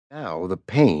Now the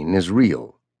pain is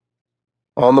real.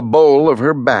 On the bowl of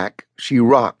her back, she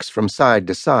rocks from side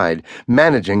to side,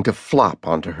 managing to flop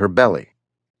onto her belly.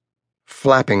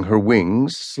 Flapping her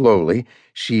wings slowly,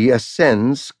 she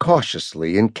ascends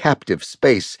cautiously in captive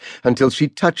space until she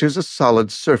touches a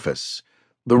solid surface,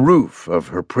 the roof of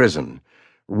her prison,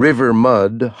 river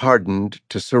mud hardened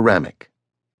to ceramic.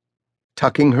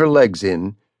 Tucking her legs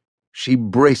in, she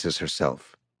braces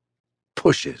herself,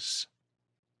 pushes.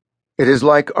 It is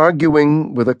like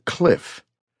arguing with a cliff.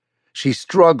 She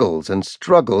struggles,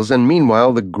 and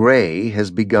meanwhile the gray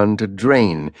has begun to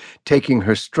drain, taking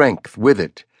her strength with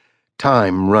it,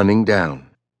 time running down.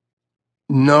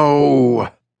 No!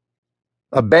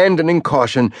 Abandoning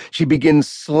caution, she begins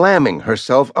slamming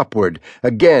herself upward,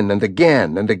 again and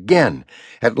again and again,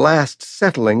 at last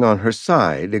settling on her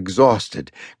side,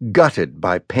 exhausted, gutted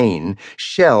by pain,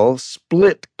 shell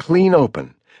split clean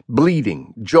open,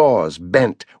 bleeding, jaws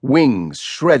bent, wings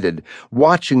shredded,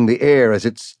 watching the air as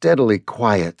it steadily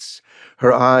quiets,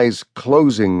 her eyes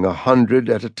closing 100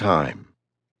 at a time.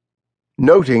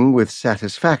 Noting with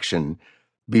satisfaction,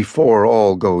 before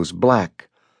all goes black,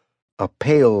 a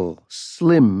pale,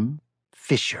 slim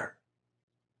fissure,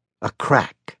 a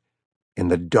crack in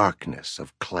the darkness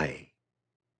of clay.